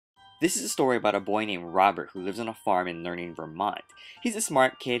This is a story about a boy named Robert who lives on a farm in Learning, Vermont. He's a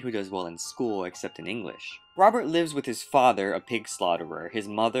smart kid who does well in school except in English. Robert lives with his father, a pig slaughterer, his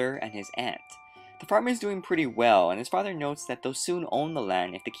mother, and his aunt. The farm is doing pretty well, and his father notes that they'll soon own the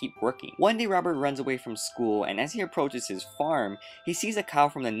land if they keep working. One day Robert runs away from school, and as he approaches his farm, he sees a cow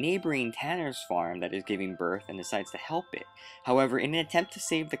from the neighboring tanner's farm that is giving birth and decides to help it. However, in an attempt to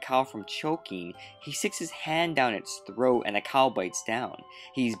save the cow from choking, he sticks his hand down its throat and the cow bites down.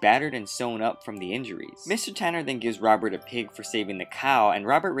 He's battered and sewn up from the injuries. Mr. Tanner then gives Robert a pig for saving the cow, and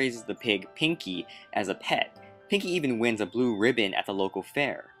Robert raises the pig, Pinky, as a pet. Pinky even wins a blue ribbon at the local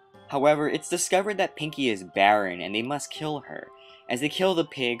fair. However, it's discovered that Pinky is barren and they must kill her. As they kill the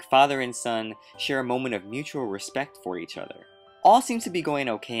pig, father and son share a moment of mutual respect for each other. All seems to be going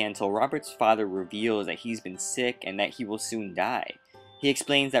okay until Robert's father reveals that he's been sick and that he will soon die. He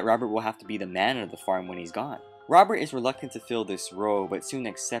explains that Robert will have to be the man of the farm when he's gone. Robert is reluctant to fill this role but soon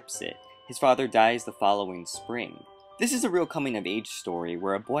accepts it. His father dies the following spring. This is a real coming-of-age story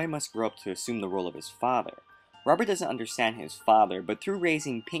where a boy must grow up to assume the role of his father. Robert doesn't understand his father, but through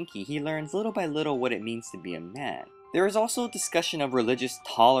raising Pinky, he learns little by little what it means to be a man. There is also a discussion of religious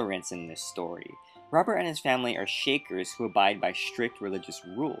tolerance in this story. Robert and his family are Shakers who abide by strict religious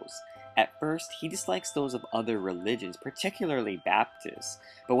rules. At first, he dislikes those of other religions, particularly Baptists,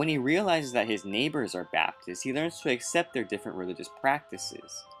 but when he realizes that his neighbors are Baptists, he learns to accept their different religious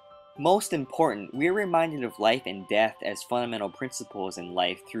practices. Most important, we are reminded of life and death as fundamental principles in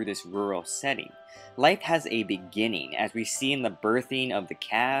life through this rural setting. Life has a beginning, as we see in the birthing of the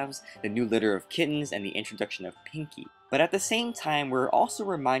calves, the new litter of kittens, and the introduction of Pinky. But at the same time, we're also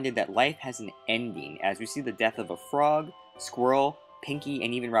reminded that life has an ending, as we see the death of a frog, squirrel, Pinky,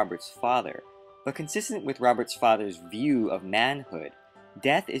 and even Robert's father. But consistent with Robert's father's view of manhood,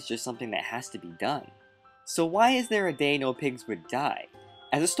 death is just something that has to be done. So why is there a day no pigs would die?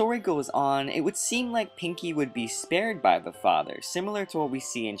 As the story goes on, it would seem like Pinky would be spared by the father, similar to what we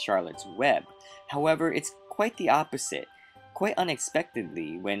see in Charlotte's Web. However, it's quite the opposite. Quite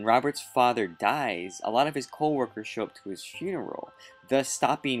unexpectedly, when Robert's father dies, a lot of his co-workers show up to his funeral, thus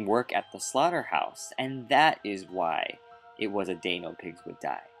stopping work at the slaughterhouse, and that is why it was a day no pigs would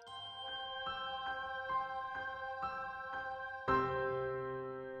die.